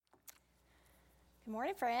Good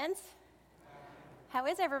morning, friends. How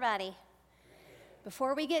is everybody?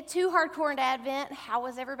 Before we get too hardcore into Advent, how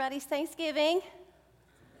was everybody's Thanksgiving?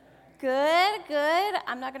 Good.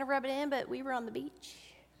 I'm not going to rub it in, but we were on the beach.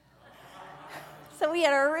 So we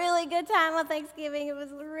had a really good time on Thanksgiving. It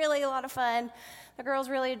was really a lot of fun. The girls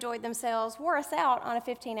really enjoyed themselves, wore us out on a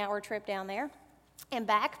 15-hour trip down there and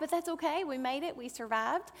back, but that's okay. We made it. We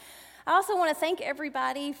survived. I also want to thank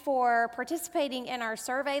everybody for participating in our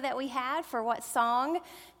survey that we had for what song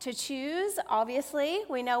to choose. Obviously,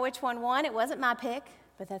 we know which one won. It wasn't my pick,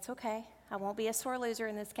 but that's okay. I won't be a sore loser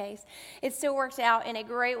in this case. It still worked out in a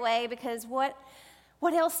great way because what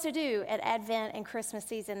else to do at Advent and Christmas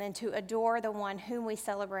season than to adore the one whom we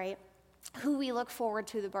celebrate, who we look forward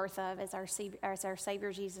to the birth of as our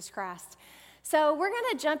Savior Jesus Christ. So we're going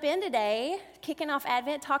to jump in today, kicking off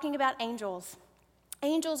Advent, talking about angels.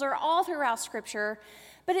 Angels are all throughout Scripture,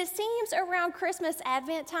 but it seems around Christmas,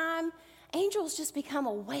 Advent time, angels just become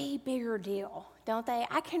a way bigger deal, don't they?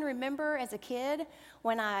 I can remember as a kid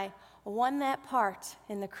when I won that part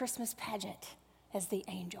in the Christmas pageant as the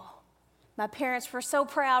angel. My parents were so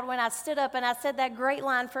proud when I stood up and I said that great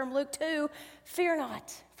line from Luke 2, "Fear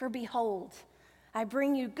not, for behold, I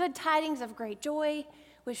bring you good tidings of great joy,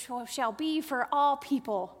 which shall be for all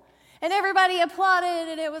people." And everybody applauded,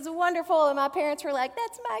 and it was wonderful, and my parents were like,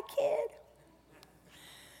 "That's my kid."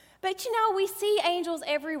 But we see angels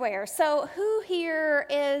everywhere. So who here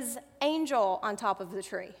is angel on top of the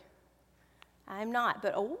tree? I'm not,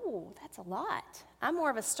 but that's a lot. I'm more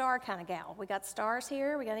of a star kind of gal. We got stars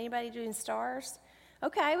here? We got anybody doing stars?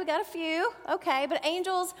 Okay, we got a few. Okay, but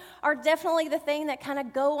angels are definitely the thing that kind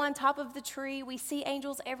of go on top of the tree. We see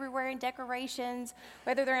angels everywhere in decorations,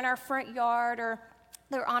 whether they're in our front yard or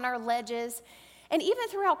they're on our ledges. And even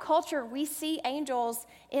throughout culture, we see angels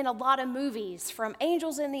in a lot of movies, from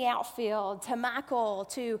Angels in the Outfield to Michael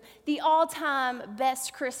to the all-time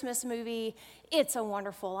best Christmas movie, It's a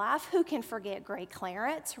Wonderful Life. Who can forget Great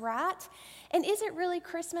Clarence, right? And is it really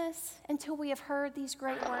Christmas until we have heard these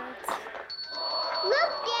great words?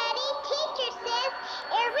 Look, Daddy, teacher says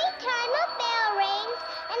every time a bell rings,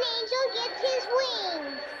 an angel gets his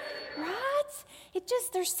wings. Right?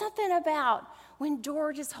 There's something about when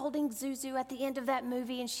George is holding Zuzu at the end of that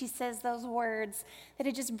movie and she says those words, that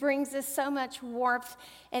it just brings us so much warmth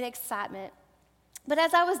and excitement. But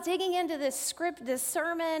as I was digging into this script, this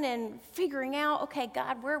sermon, and figuring out, okay,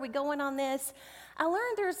 God, where are we going on this? I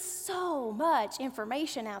learned there's so much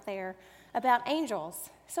information out there about angels.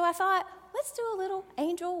 So I thought, let's do a little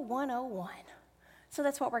Angel 101. So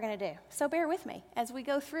that's what we're going to do. So bear with me as we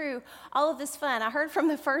go through all of this fun. I heard from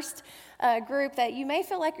the first group that you may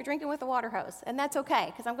feel like you're drinking with a water hose, and that's okay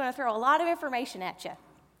because I'm going to throw a lot of information at you.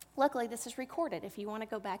 Luckily, this is recorded if you want to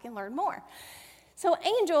go back and learn more. So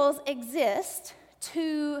angels exist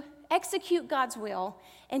to execute God's will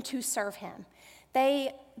and to serve Him.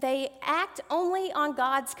 They act only on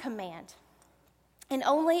God's command and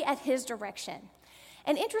only at His direction.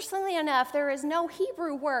 And interestingly enough, there is no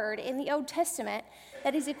Hebrew word in the Old Testament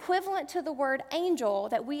that is equivalent to the word angel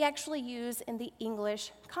that we actually use in the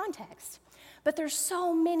English context. But there's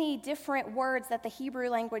so many different words that the Hebrew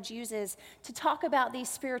language uses to talk about these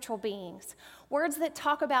spiritual beings. Words that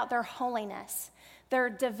talk about their holiness, their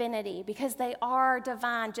divinity, because they are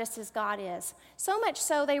divine just as God is. So much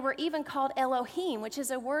so they were even called Elohim, which is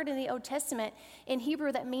a word in the Old Testament in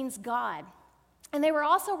Hebrew that means God. And they were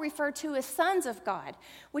also referred to as sons of God,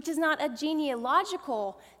 which is not a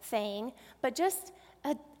genealogical thing, but just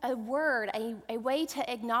a word, a way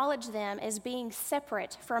to acknowledge them as being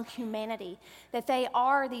separate from humanity, that they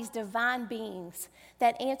are these divine beings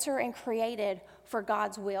that answer and created for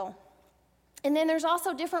God's will. And then there's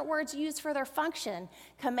also different words used for their function: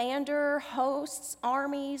 commander, hosts,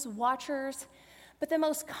 armies, watchers. But the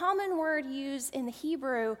most common word used in the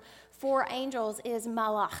Hebrew for angels is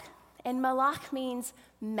malach. And malach means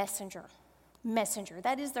messenger.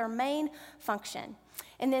 That is their main function.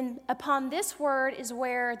 And then upon this word is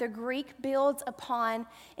where the Greek builds upon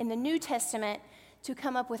in the New Testament to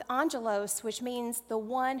come up with angelos, which means the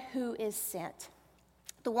one who is sent.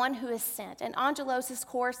 The one who is sent. And angelos, of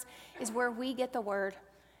course, is where we get the word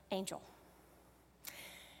angel.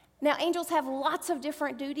 Now, angels have lots of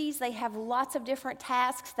different duties. They have lots of different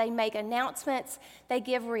tasks. They make announcements. They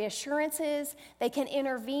give reassurances. They can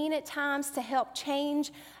intervene at times to help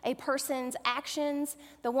change a person's actions.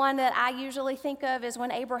 The one that I usually think of is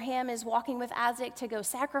when Abraham is walking with Isaac to go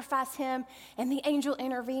sacrifice him, and the angel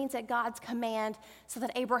intervenes at God's command so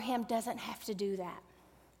that Abraham doesn't have to do that.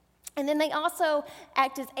 And then they also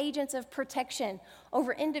act as agents of protection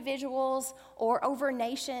over individuals or over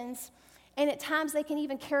nations. And at times they can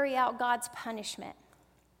even carry out God's punishment.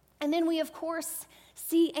 And then we, of course,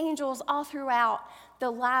 see angels all throughout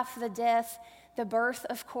the life, the death, the birth,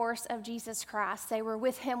 of course, of Jesus Christ. They were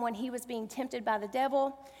with him when he was being tempted by the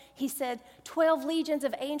devil. He said 12 legions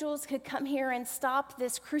of angels could come here and stop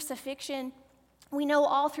this crucifixion. We know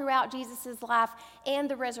all throughout Jesus' life and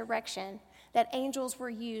the resurrection that angels were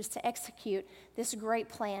used to execute this great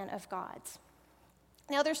plan of God's.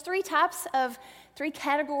 Now, there's three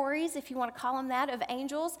categories, if you want to call them that, of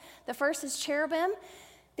angels. The first is cherubim.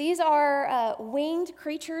 These are winged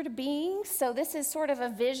creatured beings. So this is sort of a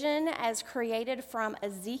vision as created from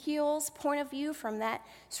Ezekiel's point of view, from that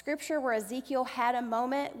scripture where Ezekiel had a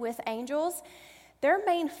moment with angels. Their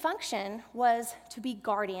main function was to be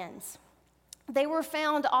guardians. They were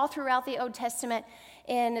found all throughout the Old Testament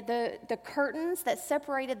in the curtains that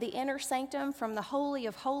separated the inner sanctum from the Holy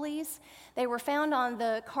of Holies. They were found on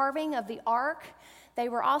the carving of the ark. They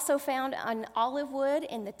were also found on olive wood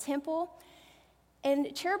in the temple.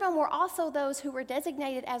 And cherubim were also those who were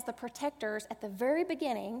designated as the protectors at the very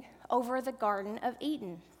beginning over the Garden of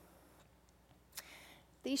Eden.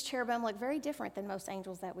 These cherubim look very different than most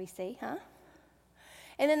angels that we see, huh?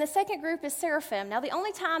 And then the second group is seraphim. Now, the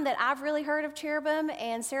only time that I've really heard of cherubim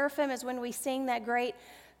and seraphim is when we sing that great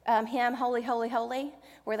hymn, Holy, Holy, Holy,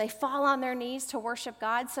 where they fall on their knees to worship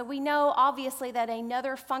God. So we know, obviously, that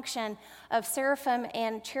another function of seraphim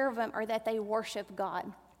and cherubim are that they worship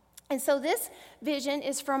God. And so this vision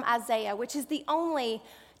is from Isaiah, which is the only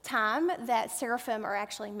time that seraphim are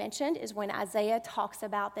actually mentioned, is when Isaiah talks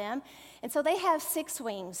about them. And so they have 6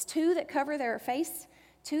 wings, 2 that cover their face,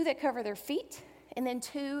 2 that cover their feet, and then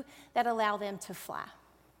 2 that allow them to fly.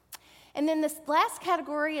 And then this last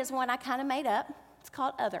category is one I kind of made up. It's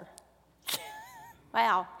called other.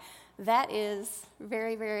 Wow, that is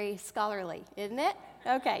very, very scholarly, isn't it?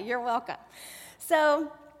 Okay, you're welcome.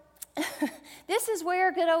 So this is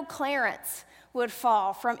where good old Clarence would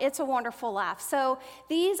fall from It's a Wonderful Life. So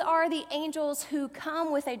these are the angels who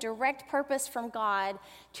come with a direct purpose from God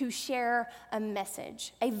to share a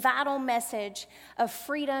message, a vital message of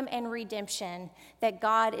freedom and redemption that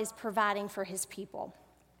God is providing for his people.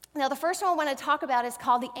 Now, the first one I want to talk about is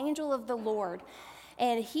called the Angel of the Lord.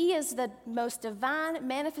 And he is the most divine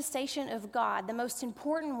manifestation of God, the most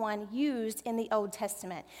important one used in the Old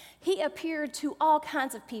Testament. He appeared to all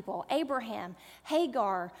kinds of people: Abraham,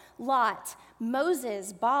 Hagar, Lot,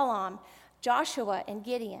 Moses, Balaam, Joshua, and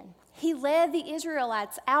Gideon. He led the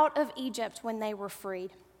Israelites out of Egypt when they were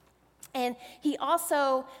freed. And he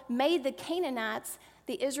also made the Canaanites,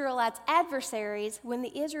 the Israelites' adversaries, when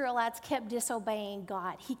the Israelites kept disobeying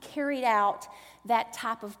God. He carried out that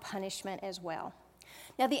type of punishment as well.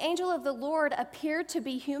 Now, the angel of the Lord appeared to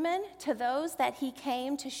be human to those that he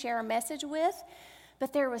came to share a message with,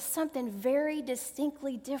 but there was something very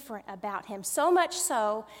distinctly different about him, so much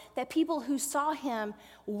so that people who saw him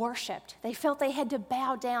worshiped. They felt they had to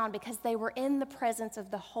bow down because they were in the presence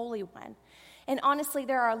of the Holy One. And honestly,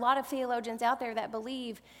 there are a lot of theologians out there that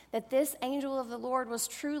believe that this angel of the Lord was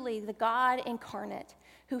truly the God incarnate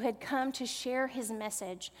who had come to share his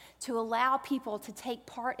message, to allow people to take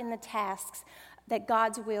part in the tasks that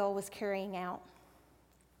God's will was carrying out.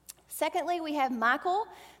 Secondly, we have Michael.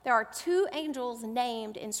 There are 2 angels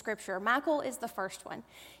named in Scripture. Michael is the first one.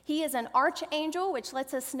 He is an archangel, which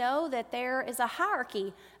lets us know that there is a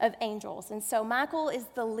hierarchy of angels. And so Michael is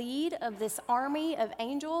the lead of this army of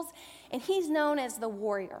angels, and he's known as the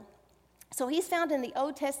warrior. So he's found in the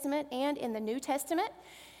Old Testament and in the New Testament.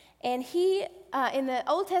 And he, in the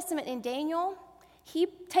Old Testament in Daniel, he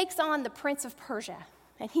takes on the prince of Persia.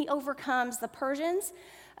 And he overcomes the Persians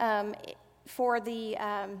for the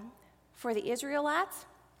Israelites.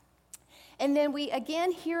 And then we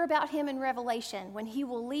again hear about him in Revelation when he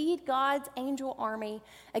will lead God's angel army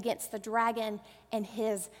against the dragon and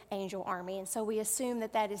his angel army. And so we assume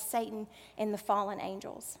that that is Satan and the fallen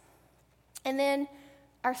angels. And then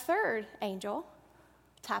our third angel,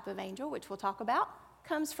 type of angel, which we'll talk about,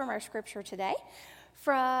 comes from our scripture today,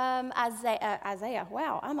 from Isaiah.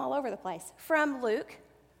 Wow, I'm all over the place. From Luke.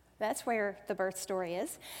 That's where the birth story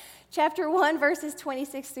is. Chapter 1, verses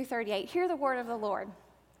 26 through 38. Hear the word of the Lord.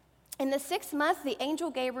 In the 6th month, the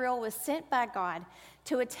angel Gabriel was sent by God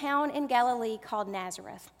to a town in Galilee called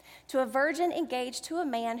Nazareth, to a virgin engaged to a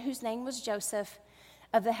man whose name was Joseph,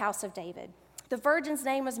 of the house of David. The virgin's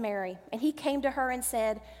name was Mary, and he came to her and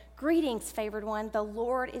said, "Greetings, favored one, the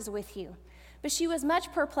Lord is with you." But she was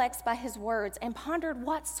much perplexed by his words and pondered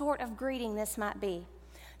what sort of greeting this might be.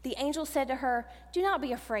 The angel said to her, "Do not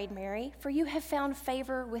be afraid, Mary, for you have found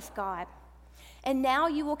favor with God. And now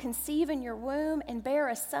you will conceive in your womb and bear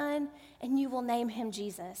a son, and you will name him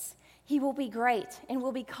Jesus. He will be great and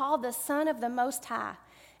will be called the Son of the Most High.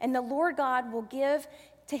 And the Lord God will give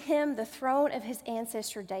to him the throne of his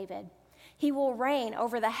ancestor David. He will reign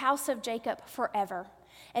over the house of Jacob forever,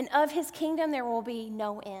 and of his kingdom there will be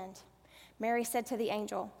no end." Mary said to the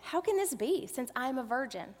angel, "How can this be, since I am a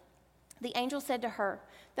virgin?" The angel said to her,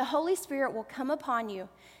 "The Holy Spirit will come upon you,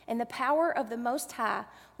 and the power of the Most High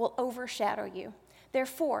will overshadow you.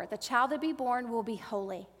 Therefore, the child to be born will be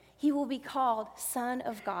holy. He will be called Son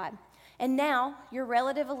of God. And now, your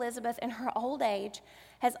relative Elizabeth, in her old age,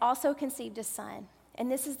 has also conceived a son. And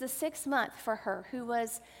this is the 6th month for her, who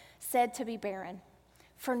was said to be barren.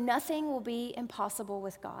 For nothing will be impossible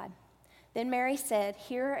with God." Then Mary said,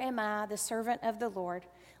 "Here am I, the servant of the Lord.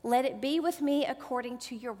 Let it be with me according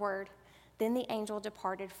to your word." Then the angel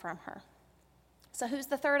departed from her. So who's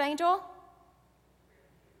the third angel?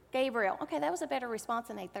 Gabriel. Okay, that was a better response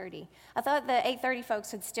than 8:30. I thought the 8:30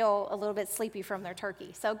 folks would still a little bit sleepy from their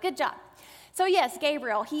turkey. So good job. So yes,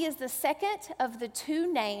 Gabriel, he is the second of the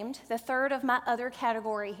two named, the third of my other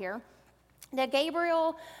category here. Now,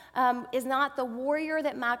 Gabriel is not the warrior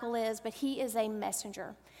that Michael is, but he is a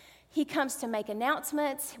messenger. He comes to make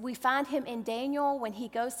announcements. We find him in Daniel when he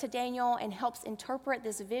goes to Daniel and helps interpret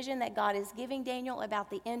this vision that God is giving Daniel about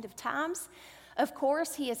the end of times. Of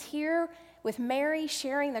course, he is here with Mary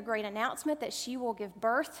sharing the great announcement that she will give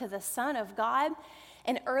birth to the Son of God.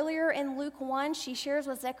 And earlier in Luke 1, she shares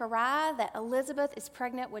with Zechariah that Elizabeth is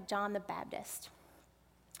pregnant with John the Baptist.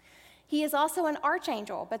 He is also an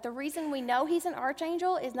archangel, but the reason we know he's an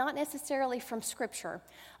archangel is not necessarily from Scripture.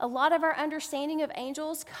 A lot of our understanding of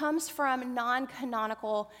angels comes from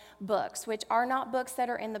non-canonical books, which are not books that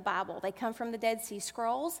are in the Bible. They come from the Dead Sea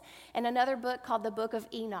Scrolls and another book called the Book of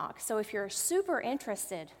Enoch. So if you're super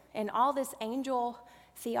interested in all this angel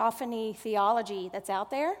theophany theology that's out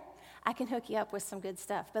there, I can hook you up with some good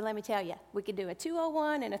stuff. But let me tell you, we could do a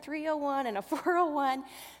 201 and a 301 and a 401.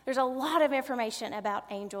 There's a lot of information about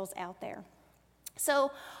angels out there.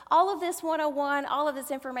 So all of this 101, all of this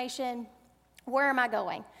information, where am I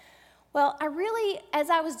going? Well, as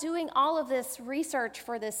I was doing all of this research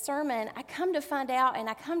for this sermon, I come to find out and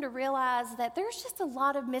I come to realize that there's just a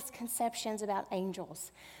lot of misconceptions about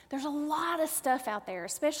angels. There's a lot of stuff out there,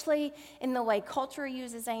 especially in the way culture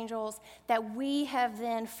uses angels, that we have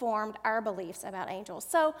then formed our beliefs about angels.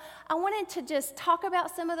 So I wanted to just talk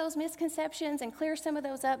about some of those misconceptions and clear some of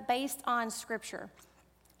those up based on Scripture.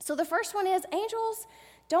 So the first one is angels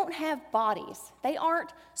don't have bodies. They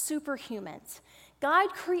aren't superhumans. God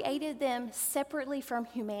created them separately from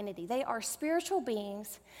humanity. They are spiritual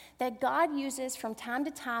beings that God uses from time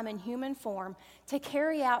to time in human form to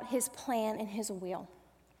carry out his plan and his will.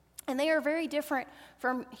 And they are very different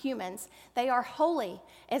from humans. They are holy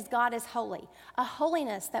as God is holy, a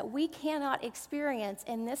holiness that we cannot experience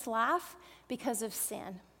in this life because of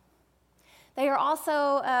sin. They are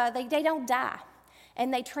also, they don't die.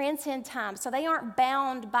 And they transcend time. So they aren't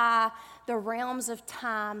bound by the realms of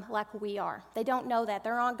time like we are. They don't know that.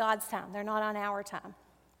 They're on God's time. They're not on our time.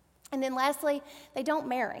 And then lastly, they don't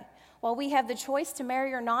marry. While we have the choice to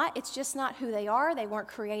marry or not, it's just not who they are. They weren't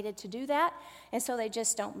created to do that. And so they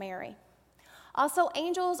just don't marry. Also,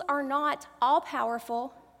 angels are not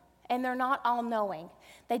all-powerful and they're not all-knowing.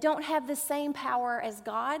 They don't have the same power as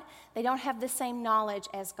God. They don't have the same knowledge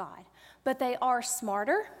as God. But they are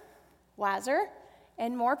smarter, wiser,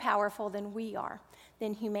 and more powerful than we are,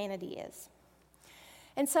 than humanity is.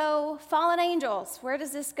 And so, fallen angels, where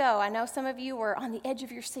does this go? I know some of you were on the edge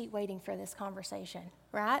of your seat waiting for this conversation,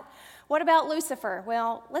 right? What about Lucifer?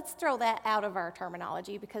 Well, let's throw that out of our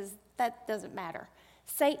terminology because that doesn't matter.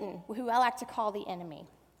 Satan, who I like to call the enemy.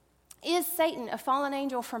 Is Satan a fallen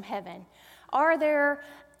angel from heaven?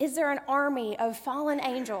 Is there an army of fallen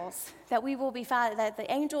angels that we will be fighting, that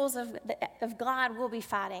the angels of God will be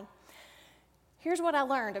fighting? Here's what I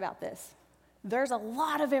learned about this. There's a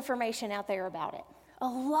lot of information out there about it, a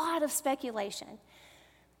lot of speculation.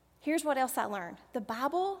 Here's what else I learned. The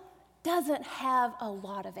Bible doesn't have a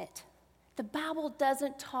lot of it. The Bible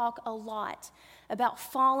doesn't talk a lot about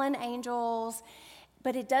fallen angels,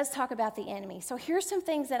 but it does talk about the enemy. So here's some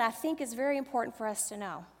things that I think is very important for us to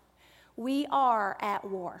know. We are at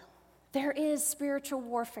war. There is spiritual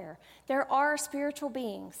warfare. There are spiritual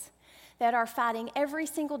beings that are fighting every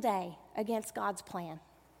single day against God's plan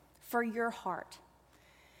for your heart.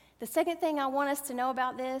 The second thing I want us to know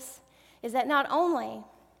about this is that not only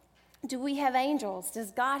do we have angels,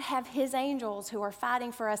 does God have his angels who are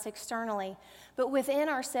fighting for us externally, but within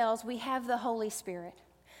ourselves we have the Holy Spirit.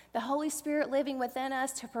 The Holy Spirit living within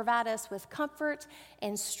us to provide us with comfort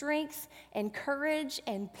and strength and courage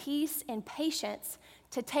and peace and patience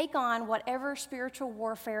to take on whatever spiritual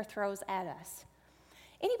warfare throws at us.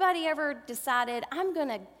 Anybody ever decided, I'm going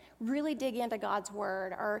to really dig into God's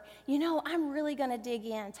word, or, I'm really going to dig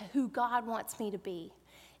into who God wants me to be.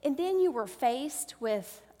 And then you were faced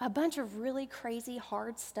with a bunch of really crazy,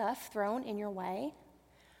 hard stuff thrown in your way.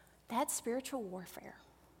 That's spiritual warfare.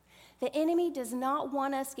 The enemy does not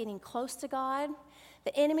want us getting close to God.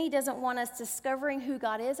 The enemy doesn't want us discovering who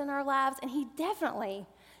God is in our lives, and he definitely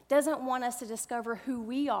doesn't want us to discover who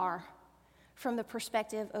we are from the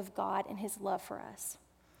perspective of God and his love for us.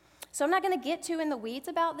 So I'm not going to get too in the weeds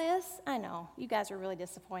about this. I know, you guys are really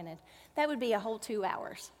disappointed. That would be a whole 2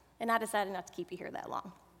 hours, and I decided not to keep you here that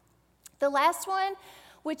long. The last one,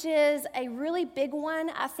 which is a really big one,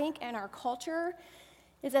 I think, in our culture,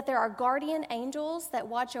 is that there are guardian angels that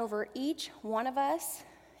watch over each one of us,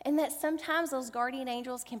 and that sometimes those guardian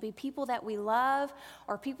angels can be people that we love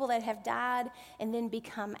or people that have died and then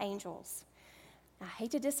become angels. I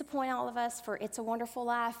hate to disappoint all of us for It's a Wonderful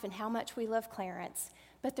Life and how much we love Clarence,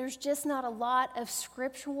 but there's just not a lot of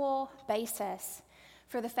scriptural basis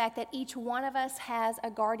for the fact that each one of us has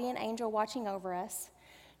a guardian angel watching over us,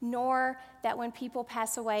 nor that when people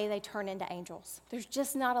pass away, they turn into angels. There's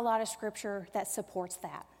just not a lot of scripture that supports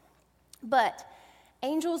that. But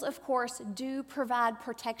angels, of course, do provide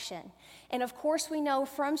protection. And of course, we know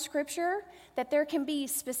from scripture that there can be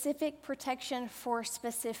specific protection for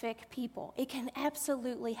specific people. It can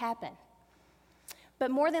absolutely happen. But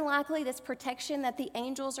more than likely, this protection that the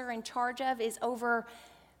angels are in charge of is over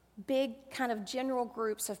big kind of general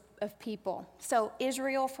groups of people. So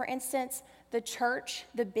Israel, for instance, the church,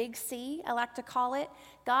 the big C, I like to call it,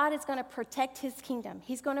 God is going to protect his kingdom.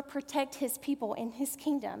 He's going to protect his people in his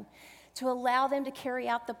kingdom to allow them to carry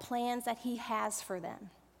out the plans that he has for them.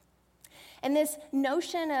 And this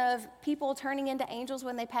notion of people turning into angels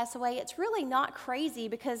when they pass away, it's really not crazy,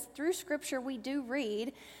 because through scripture we do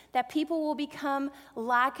read that people will become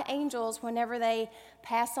like angels whenever they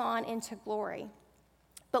pass on into glory.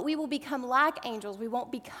 But we will become like angels. We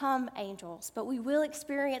won't become angels, but we will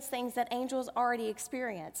experience things that angels already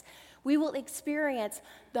experience. We will experience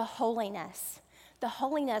the holiness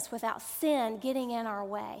without sin getting in our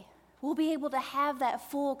way. We'll be able to have that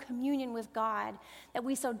full communion with God that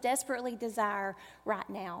we so desperately desire right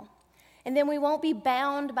now. And then we won't be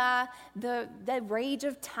bound by the rage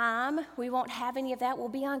of time. We won't have any of that. We'll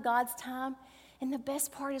be on God's time. And the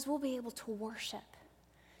best part is we'll be able to worship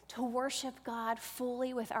God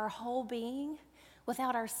fully with our whole being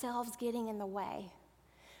without ourselves getting in the way.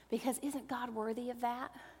 Because isn't God worthy of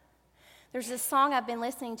that? There's this song I've been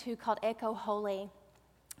listening to called Echo Holy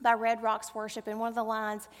by Red Rocks Worship, and one of the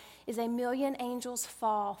lines is, "A million angels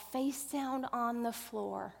fall face down on the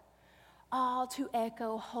floor, all to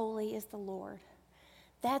echo holy is the Lord."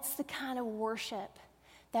 That's the kind of worship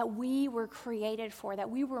that we were created for, that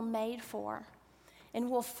we were made for. And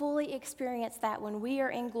we'll fully experience that when we are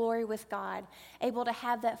in glory with God, able to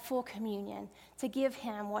have that full communion, to give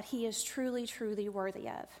him what he is truly, truly worthy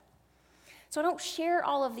of. So I don't share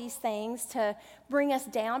all of these things to bring us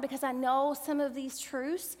down, because I know some of these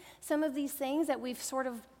truths, some of these things that we've sort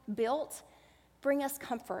of built bring us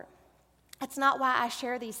comfort. That's not why I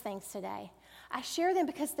share these things today. I share them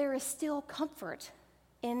because there is still comfort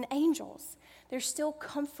in angels. There's still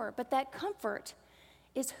comfort, but that comfort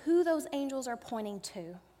is who those angels are pointing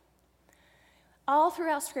to. All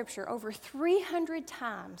throughout Scripture, over 300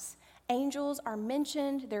 times, angels are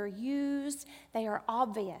mentioned, they're used, they are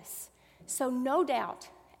obvious. So no doubt,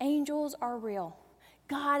 angels are real.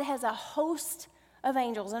 God has a host of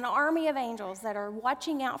angels, an army of angels that are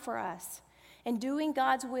watching out for us and doing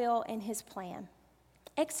God's will and his plan,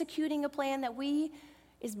 executing a plan that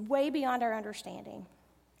is way beyond our understanding.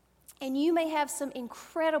 And you may have some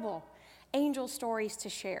incredible angel stories to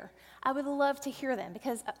share. I would love to hear them,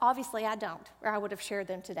 because obviously I don't, or I would have shared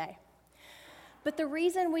them today. But the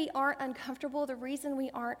reason we aren't uncomfortable, the reason we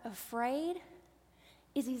aren't afraid,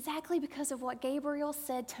 is exactly because of what Gabriel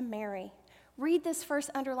said to Mary. Read this first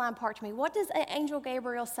underlined part to me. What does Angel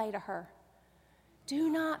Gabriel say to her? Do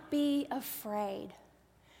not be afraid.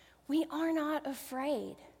 We are not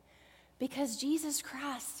afraid, because Jesus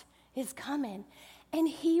Christ is coming, and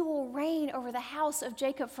he will reign over the house of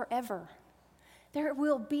Jacob forever. There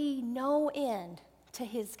will be no end to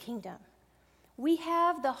his kingdom. We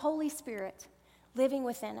have the Holy Spirit living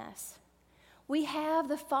within us. We have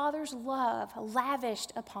the Father's love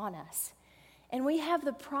lavished upon us. And we have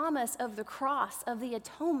the promise of the cross, of the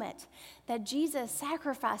atonement that Jesus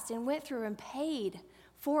sacrificed and went through and paid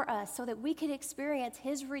for us so that we could experience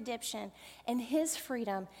his redemption and his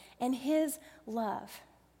freedom and his love.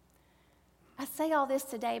 I say all this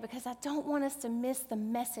today because I don't want us to miss the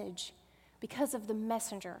message because of the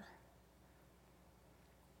messenger.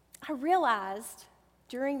 I realized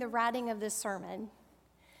during the writing of this sermon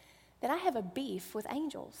that I have a beef with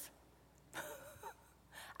angels.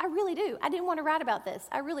 I really do. I didn't want to write about this.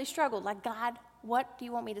 I really struggled. Like, God, what do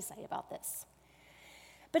you want me to say about this?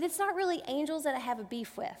 But it's not really angels that I have a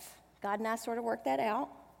beef with. God and I sort of worked that out.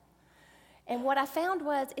 And what I found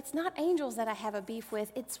was it's not angels that I have a beef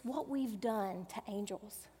with. It's what we've done to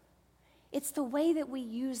angels. It's the way that we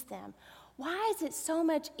use them. Why is it so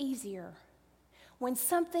much easier when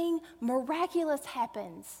something miraculous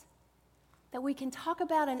happens that we can talk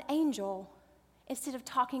about an angel instead of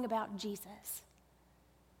talking about Jesus?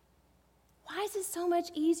 Why is it so much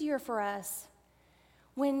easier for us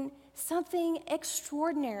when something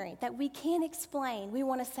extraordinary that we can't explain, we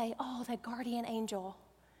want to say, oh, that guardian angel,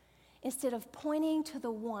 instead of pointing to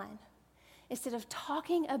the one, instead of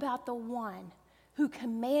talking about the one who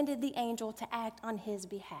commanded the angel to act on his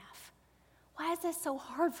behalf? Why is that so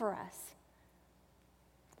hard for us?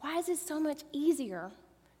 Why is it so much easier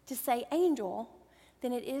to say angel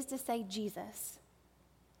than it is to say Jesus?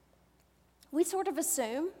 We sort of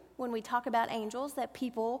assume when we talk about angels that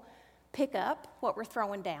people pick up what we're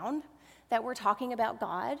throwing down, that we're talking about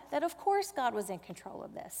God, that of course God was in control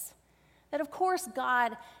of this, that of course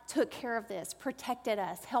God took care of this, protected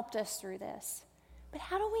us, helped us through this. But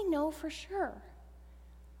how do we know for sure?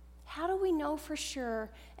 How do we know for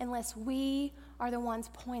sure unless we are the ones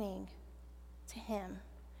pointing to him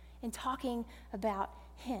and talking about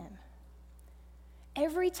him?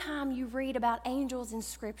 Every time you read about angels in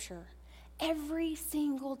Scripture, every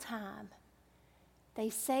single time, they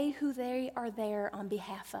say who they are there on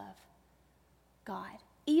behalf of, God.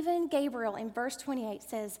 Even Gabriel in verse 28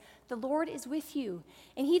 says, the Lord is with you.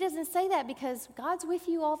 And he doesn't say that because God's with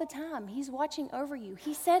you all the time. He's watching over you.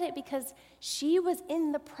 He said it because she was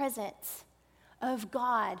in the presence of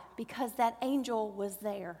God because that angel was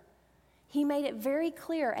there. He made it very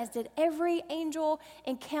clear, as did every angel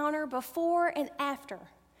encounter before and after,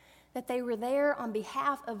 that they were there on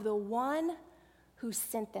behalf of the one who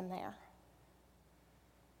sent them there.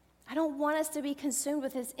 I don't want us to be consumed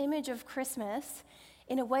with this image of Christmas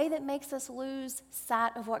in a way that makes us lose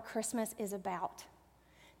sight of what Christmas is about.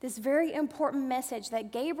 This very important message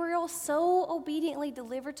that Gabriel so obediently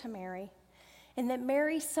delivered to Mary and that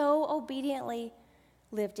Mary so obediently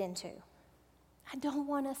lived into. I don't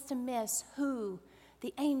want us to miss who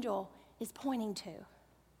the angel is pointing to.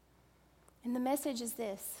 And the message is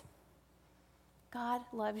this: God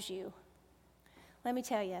loves you. Let me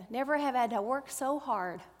tell you, never have I had to work so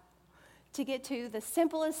hard to get to the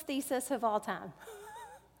simplest thesis of all time.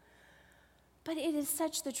 But it is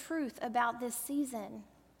such the truth about this season,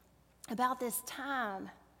 about this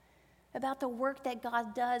time, about the work that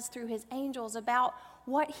God does through his angels, about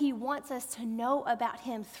what he wants us to know about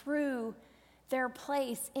him through their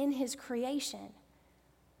place in his creation.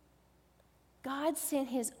 God sent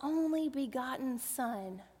his only begotten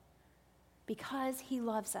Son because he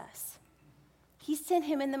loves us. He sent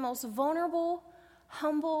him in the most vulnerable,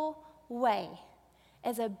 humble way,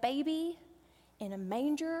 as a baby in a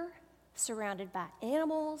manger, surrounded by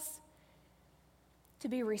animals, to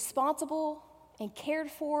be responsible and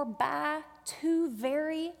cared for by two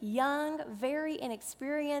very young, very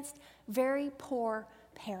inexperienced, very poor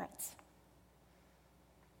parents.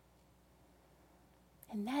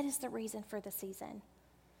 And that is the reason for the season,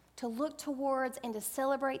 to look towards and to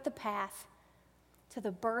celebrate the path to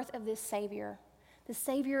the birth of this Savior, the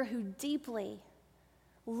Savior who deeply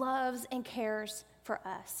loves and cares for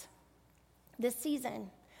us. This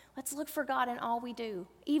season, let's look for God in all we do,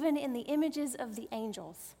 even in the images of the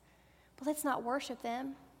angels. But let's not worship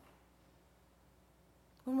them.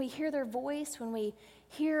 When we hear their voice, when we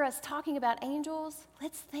hear us talking about angels,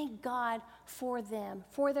 let's thank God for them,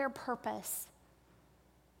 for their purpose,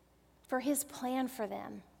 for his plan for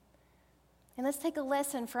them. And let's take a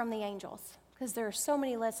lesson from the angels, because there are so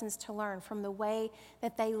many lessons to learn from the way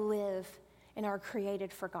that they live and are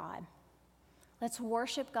created for God. Let's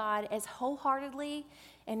worship God as wholeheartedly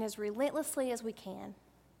and as relentlessly as we can.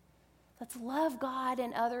 Let's love God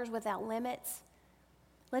and others without limits.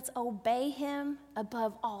 Let's obey him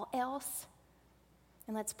above all else.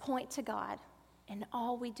 And let's point to God in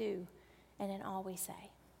all we do and in all we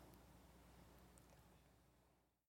say.